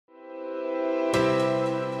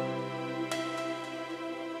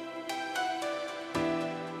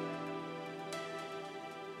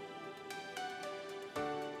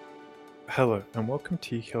Hello and welcome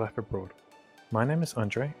to UK Life Abroad. My name is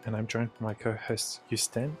Andre and I'm joined by my co-hosts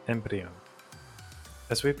Yusten and Brian.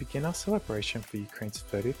 As we begin our celebration for Ukraine's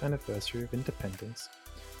 30th anniversary of independence,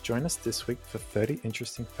 join us this week for 30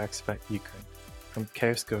 interesting facts about Ukraine. From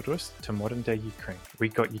Kyiv Rus to modern-day Ukraine, we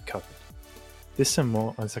got you covered. This and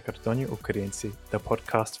more on Zakardoni Ukrainci, the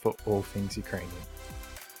podcast for all things Ukrainian.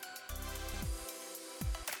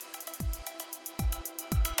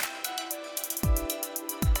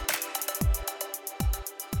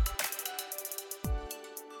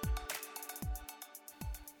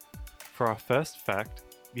 For our first fact,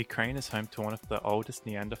 Ukraine is home to one of the oldest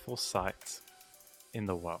Neanderthal sites in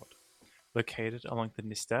the world. Located along the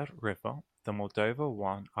Dniester River, the Moldova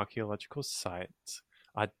 1 archaeological sites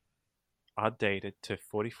are dated to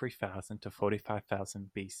 43,000 to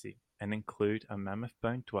 45,000 BC and include a mammoth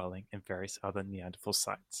bone dwelling and various other Neanderthal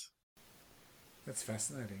sites. That's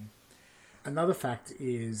fascinating. Another fact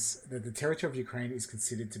is that the territory of Ukraine is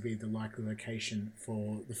considered to be the likely location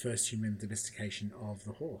for the first human domestication of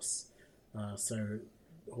the horse. So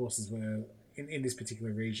horses were, in this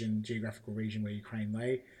particular region, geographical region where Ukraine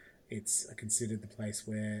lay, it's considered the place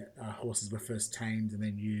where horses were first tamed and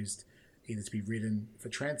then used either to be ridden for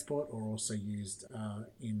transport or also used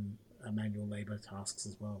in manual labour tasks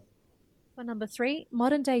as well. For number 3,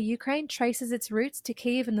 modern-day Ukraine traces its roots to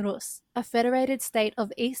Kyiv and Rus, a federated state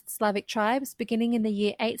of East Slavic tribes beginning in the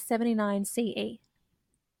year 879 CE.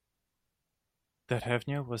 The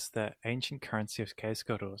hryvnia was the ancient currency of Kyiv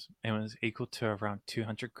Rus and was equal to around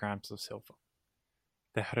 200 grams of silver.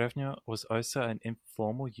 The hryvnia was also an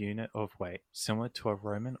informal unit of weight, similar to a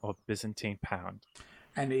Roman or Byzantine pound.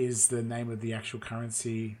 And is the name of the actual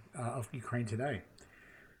currency of Ukraine today.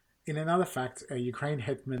 In another fact, Ukraine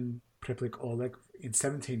Hetman Priplik Oleg in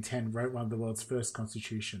 1710 wrote one of the world's first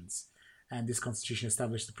constitutions. And this constitution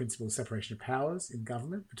established the principle of separation of powers in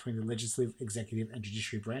government between the legislative, executive, and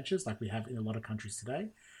judiciary branches, like we have in a lot of countries today.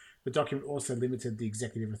 The document also limited the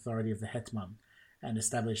executive authority of the Hetman and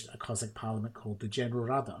established a Cossack parliament called the General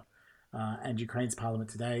Rada. And Ukraine's parliament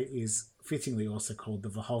today is fittingly also called the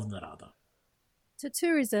Verkhovna Rada. To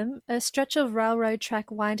tourism, a stretch of railroad track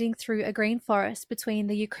winding through a green forest between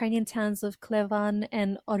the Ukrainian towns of Klevan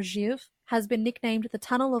and Orzhiv has been nicknamed the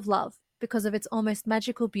Tunnel of Love because of its almost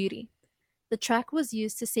magical beauty. The track was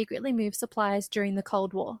used to secretly move supplies during the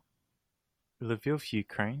Cold War. Lviv,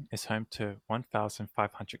 Ukraine is home to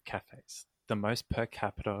 1,500 cafes, the most per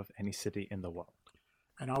capita of any city in the world.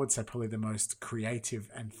 And I would say probably the most creative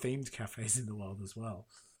and themed cafes in the world as well.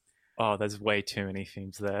 Oh, there's way too many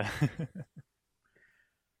themes there.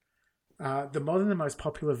 The modern and most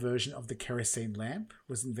popular version of the kerosene lamp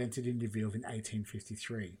was invented in Lviv in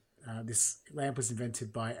 1853. This lamp was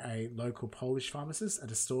invented by a local Polish pharmacist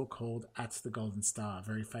at a store called At the Golden Star, a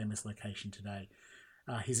very famous location today.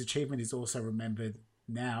 His achievement is also remembered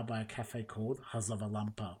now by a cafe called Hazava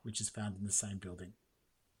Lampa, which is found in the same building.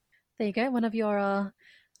 There you go, one of your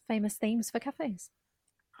famous themes for cafes.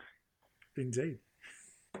 Indeed.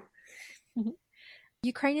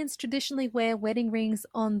 Ukrainians traditionally wear wedding rings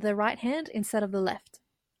on the right hand instead of the left.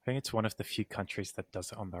 I think it's one of the few countries that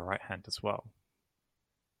does it on the right hand as well.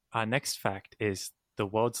 Our next fact is the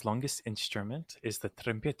world's longest instrument is the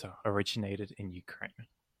trumpeta, originated in Ukraine.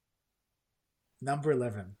 Number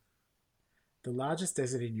 11. The largest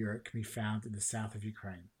desert in Europe can be found in the south of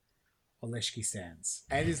Ukraine, Oleshki Sands,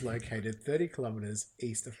 and is located 30 kilometers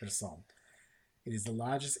east of Kherson. It is the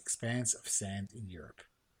largest expanse of sand in Europe.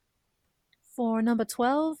 For number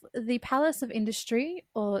 12, the Palace of Industry,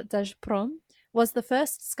 or Dajprom, was the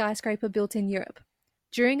first skyscraper built in Europe.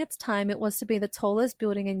 During its time, it was to be the tallest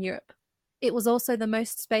building in Europe. It was also the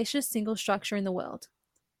most spacious single structure in the world.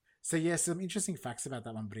 So yes, some interesting facts about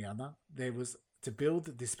that one, Brianna. There was, to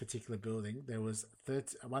build this particular building, there was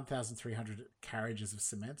 1,300 carriages of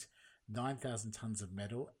cement, 9,000 tons of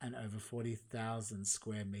metal, and over 40,000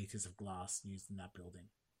 square meters of glass used in that building.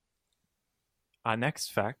 Our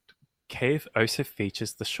next fact, Kyiv also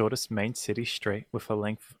features the shortest main city street with a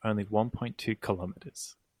length of only 1.2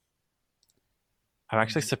 kilometers. I'm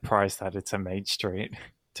actually surprised that it's a main street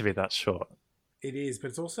to be that short. It is, but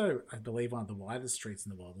it's also, I believe, one of the widest streets in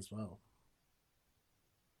the world as well.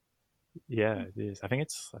 Yeah, it is. I think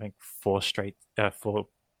it's 4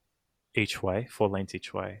 each way, 4 lanes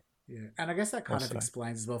each way. Yeah, and I guess that kind of Also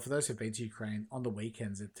explains as well, for those who've been to Ukraine, on the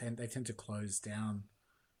weekends, they tend to close down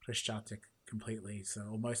Preshchatek completely, so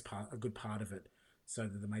almost a good part of it, so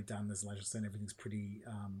that the Maidan, there's leisure center, everything's pretty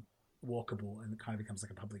walkable, and it kind of becomes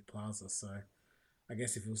like a public plaza. So I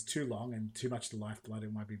guess if it was too long and too much the lifeblood,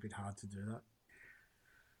 it might be a bit hard to do that.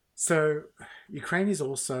 So, Ukraine is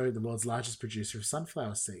also the world's largest producer of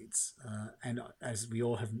sunflower seeds, and as we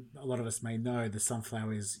all have, a lot of us may know, the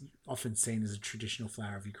sunflower is often seen as a traditional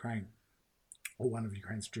flower of Ukraine, or one of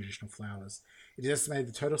Ukraine's traditional flowers. It is estimated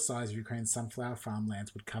the total size of Ukraine's sunflower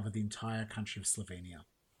farmlands would cover the entire country of Slovenia.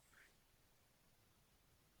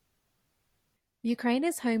 Ukraine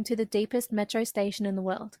is home to the deepest metro station in the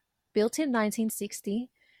world. Built in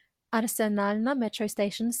 1960, Arsenalna metro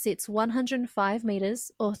station sits 105 meters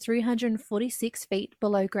or 346 feet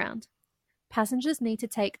below ground. Passengers need to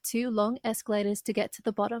take 2 long escalators to get to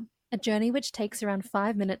the bottom, a journey which takes around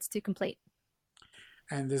 5 minutes to complete.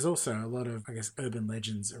 And there's also a lot of, urban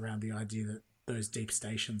legends around the idea that those deep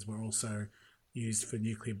stations were also used for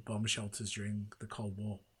nuclear bomb shelters during the Cold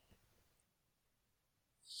War.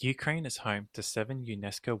 Ukraine is home to 7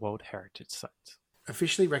 UNESCO World Heritage Sites.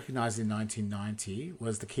 Officially recognised in 1990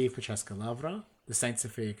 was the Kiev-Pecheska Lavra, the St.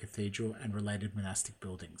 Sophia Cathedral and related monastic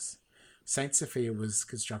buildings. St. Sophia was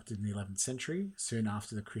constructed in the 11th century, soon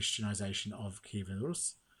after the Christianization of Kievan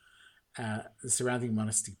Rus. The surrounding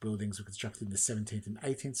monastic buildings were constructed in the 17th and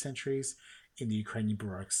 18th centuries in the Ukrainian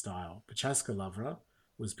Baroque style. Pecheska Lavra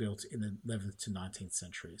was built in the 11th to 19th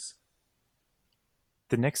centuries.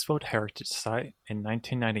 The next World Heritage Site in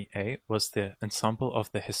 1998 was the ensemble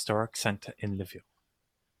of the Historic Center in Lviv.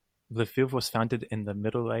 Lviv was founded in the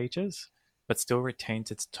Middle Ages, but still retains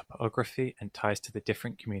its topography and ties to the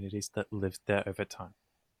different communities that lived there over time.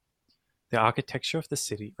 The architecture of the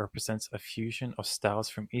city represents a fusion of styles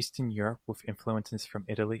from Eastern Europe with influences from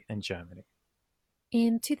Italy and Germany.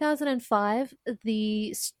 In 2005,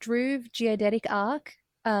 the Struve Geodetic Arc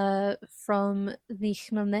from the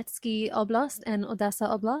Khmelnytsky Oblast and Odessa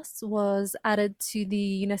Oblast was added to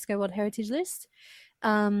the UNESCO World Heritage List.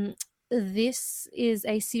 This is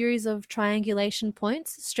a series of triangulation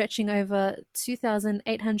points stretching over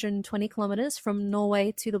 2,820 kilometers from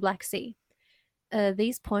Norway to the Black Sea.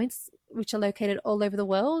 These points, which are located all over the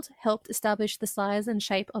world, helped establish the size and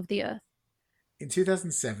shape of the Earth. In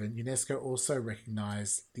 2007, UNESCO also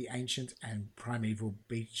recognized the ancient and primeval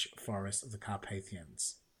beech forest of the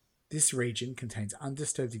Carpathians. This region contains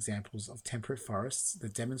undisturbed examples of temperate forests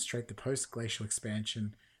that demonstrate the post-glacial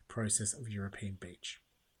expansion process of European beech.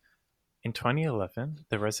 In 2011,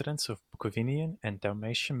 the residence of Bukovinian and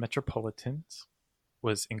Dalmatian metropolitans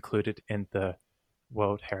was included in the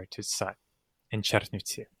World Heritage Site in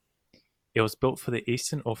Chernivtsi. It was built for the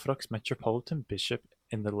Eastern Orthodox Metropolitan Bishop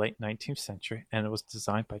in the late 19th century, and it was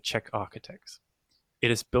designed by Czech architects.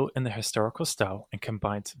 It is built in the historical style and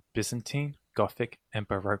combines Byzantine, Gothic, and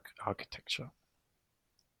Baroque architecture.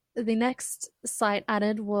 The next site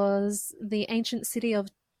added was the ancient city of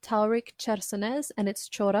Taurik Chersones and its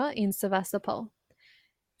Chora in Sevastopol.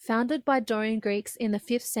 Founded by Dorian Greeks in the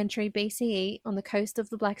 5th century BCE on the coast of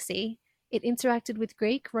the Black Sea, it interacted with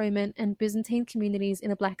Greek, Roman, and Byzantine communities in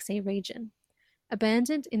the Black Sea region.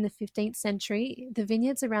 Abandoned in the 15th century, the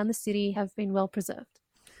vineyards around the city have been well preserved.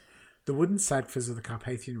 The wooden Sadfas of the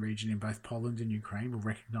Carpathian region in both Poland and Ukraine were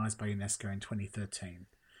recognized by UNESCO in 2013.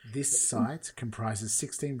 This site comprises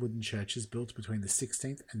 16 wooden churches built between the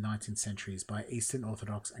 16th and 19th centuries by Eastern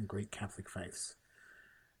Orthodox and Greek Catholic faiths.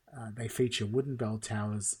 They feature wooden bell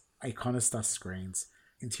towers, iconostas screens,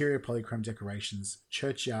 interior polychrome decorations,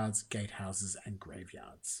 churchyards, gatehouses, and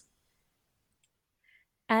graveyards.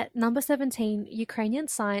 At number 17, Ukrainian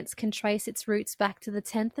science can trace its roots back to the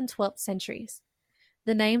 10th and 12th centuries.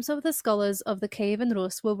 The names of the scholars of the Kievan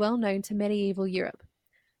Rus were well known to medieval Europe.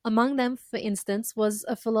 Among them, for instance, was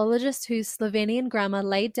a philologist whose Slovenian grammar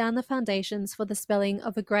laid down the foundations for the spelling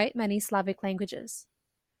of a great many Slavic languages.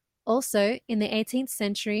 Also, in the 18th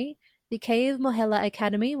century, the Kyiv Mohela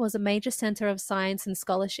Academy was a major center of science and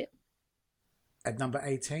scholarship. At number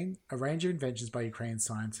 18, a range of inventions by Ukrainian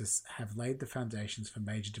scientists have laid the foundations for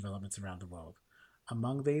major developments around the world.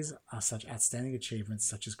 Among these are such outstanding achievements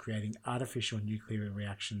such as creating artificial nuclear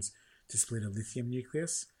reactions to split a lithium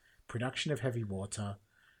nucleus, production of heavy water,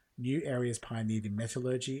 new areas pioneered in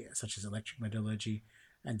metallurgy such as electric metallurgy,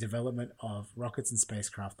 and development of rockets and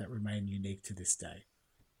spacecraft that remain unique to this day.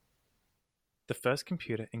 The first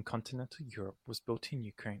computer in continental Europe was built in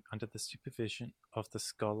Ukraine under the supervision of the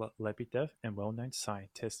scholar Lebedev and well-known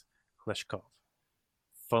scientist Gleshkov.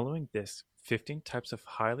 Following this, 15 types of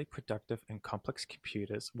highly productive and complex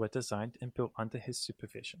computers were designed and built under his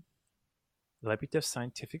supervision. Lebedev's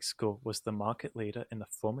scientific school was the market leader in the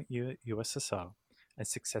former USSR and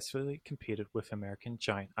successfully competed with American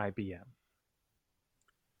giant IBM.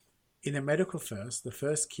 In a medical first, the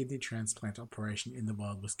first kidney transplant operation in the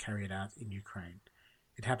world was carried out in Ukraine.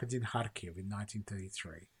 It happened in Kharkiv in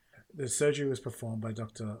 1933. The surgery was performed by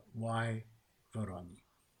Dr. Y. Vorony.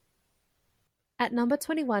 At number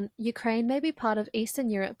 21, Ukraine may be part of Eastern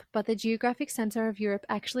Europe, but the geographic center of Europe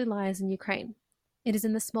actually lies in Ukraine. It is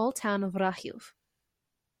in the small town of Rakhiv.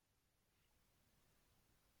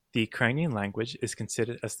 The Ukrainian language is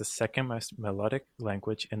considered as the second most melodic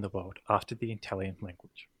language in the world after the Italian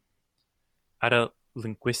language. At a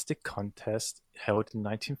linguistic contest held in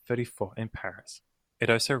 1934 in Paris, it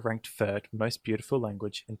also ranked third most beautiful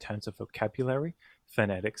language in terms of vocabulary,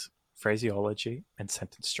 phonetics, phraseology, and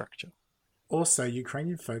sentence structure. Also,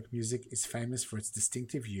 Ukrainian folk music is famous for its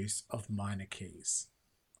distinctive use of minor keys.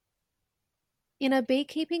 In a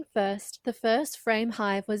beekeeping first, the first frame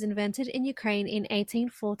hive was invented in Ukraine in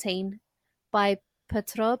 1814 by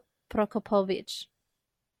Petro Prokopovich.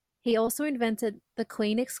 He also invented the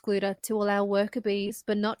queen excluder to allow worker bees,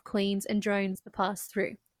 but not queens and drones, to pass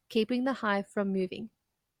through, keeping the hive from moving.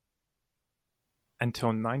 Until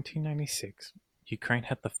 1996, Ukraine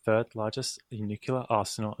had the third largest nuclear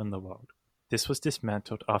arsenal in the world. This was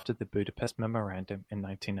dismantled after the Budapest Memorandum in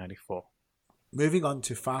 1994. Moving on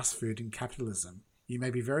to fast food and capitalism, you may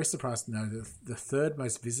be very surprised to know that the third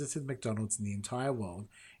most visited McDonald's in the entire world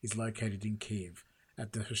is located in Kiev,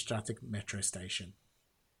 at the Hrushchatyk metro station.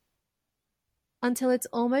 Until its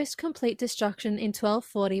almost complete destruction in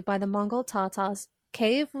 1240 by the Mongol Tatars,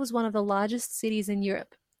 Kiev was one of the largest cities in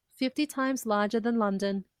Europe, 50 times larger than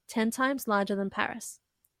London, 10 times larger than Paris.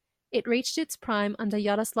 It reached its prime under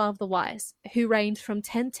Yaroslav the Wise, who reigned from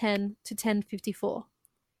 1010 to 1054,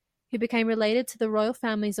 who became related to the royal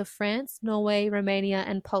families of France, Norway, Romania,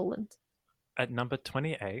 and Poland. At number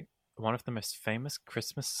 28, one of the most famous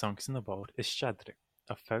Christmas songs in the world is Shadrik,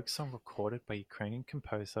 a folk song recorded by Ukrainian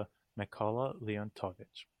composer Mykola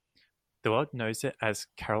Leontovich. The world knows it as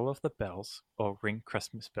Carol of the Bells or Ring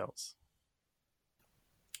Christmas Bells.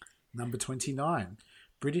 Number 29.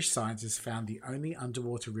 British scientists found the only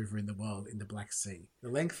underwater river in the world in the Black Sea. The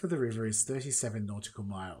length of the river is 37 nautical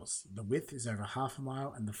miles. The width is over half a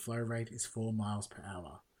mile and the flow rate is 4 miles per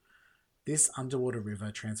hour. This underwater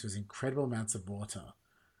river transfers incredible amounts of water,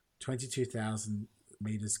 22,000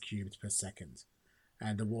 meters cubed per second,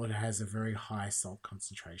 and the water has a very high salt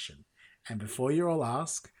concentration. And before you all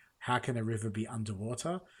ask, how can a river be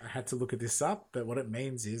underwater? I had to look at this up, but what it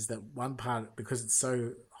means is that one part, because it's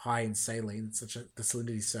so high in saline, the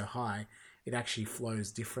salinity is so high, it actually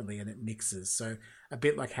flows differently and it mixes. So a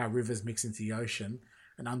bit like how rivers mix into the ocean,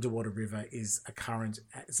 an underwater river is a current.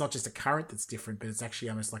 It's not just a current that's different, but it's actually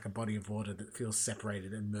almost like a body of water that feels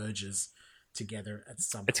separated and merges together at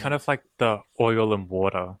some It's point. kind of like the oil and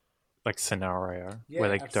water like scenario where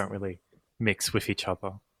they absolutely don't really mix with each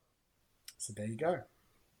other. So there you go.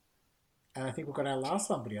 And I think we've got our last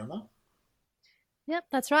one, Brianna. Yep,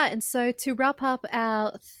 that's right. And so to wrap up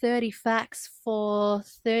our 30 facts for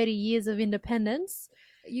 30 years of independence,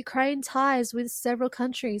 Ukraine ties with several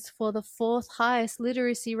countries for the fourth highest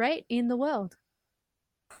literacy rate in the world.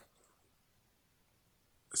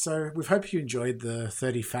 So we hope you enjoyed the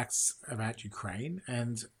 30 facts about Ukraine.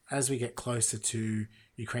 And as we get closer to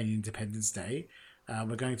Ukrainian Independence Day,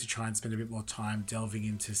 we're going to try and spend a bit more time delving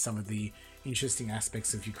into some of the interesting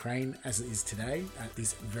aspects of Ukraine as it is today at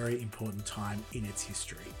this very important time in its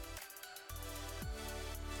history.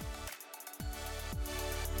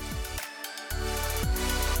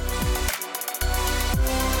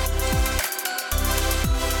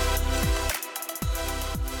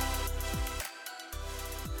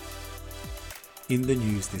 In the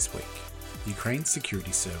news this week, Ukraine's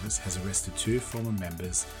security service has arrested 2 former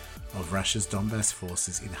members of Russia's Donbass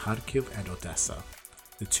forces in Kharkiv and Odessa.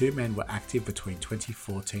 The 2 men were active between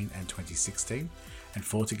 2014 and 2016 and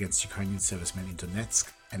fought against Ukrainian servicemen in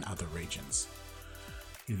Donetsk and other regions.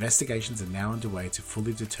 Investigations are now underway to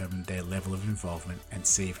fully determine their level of involvement and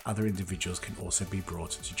see if other individuals can also be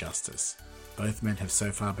brought to justice. Both men have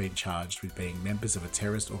so far been charged with being members of a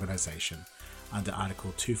terrorist organisation under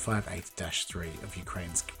Article 258-3 of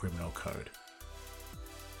Ukraine's Criminal Code.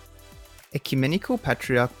 Ecumenical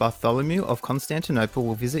Patriarch Bartholomew of Constantinople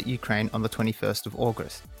will visit Ukraine on the 21st of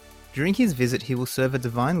August. During his visit, he will serve a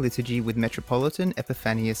divine liturgy with Metropolitan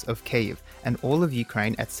Epiphanius of Kiev and all of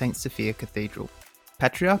Ukraine at St. Sophia Cathedral.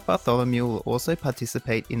 Patriarch Bartholomew will also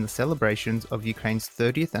participate in the celebrations of Ukraine's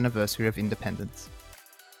 30th anniversary of independence.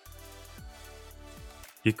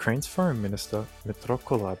 Ukraine's Foreign Minister, Dmytro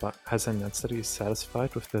Kuleba, has announced that he is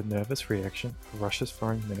satisfied with the nervous reaction of Russia's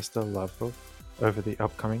Foreign Minister Lavrov over the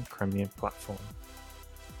upcoming Crimean platform.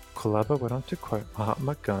 Kuleba went on to quote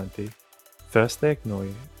Mahatma Gandhi, "First they ignore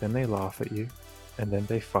you, then they laugh at you, and then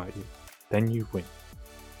they fight you. Then you win."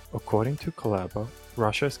 According to Kuleba,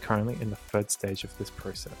 Russia is currently in the 3rd stage of this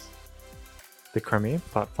process. The Crimean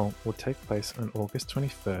platform will take place on August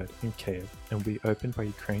 23rd in Kyiv and will be opened by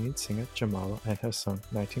Ukrainian singer Jamala and her song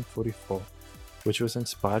 1944, which was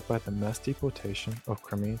inspired by the mass deportation of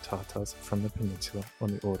Crimean Tatars from the peninsula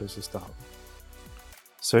on the orders of Stalin.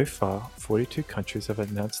 So far, 42 countries have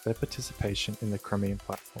announced their participation in the Crimean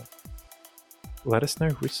platform. Let us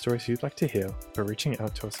know which stories you'd like to hear by reaching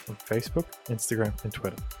out to us on Facebook, Instagram, and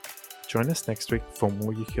Twitter. Join us next week for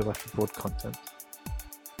more UK Life Abroad content.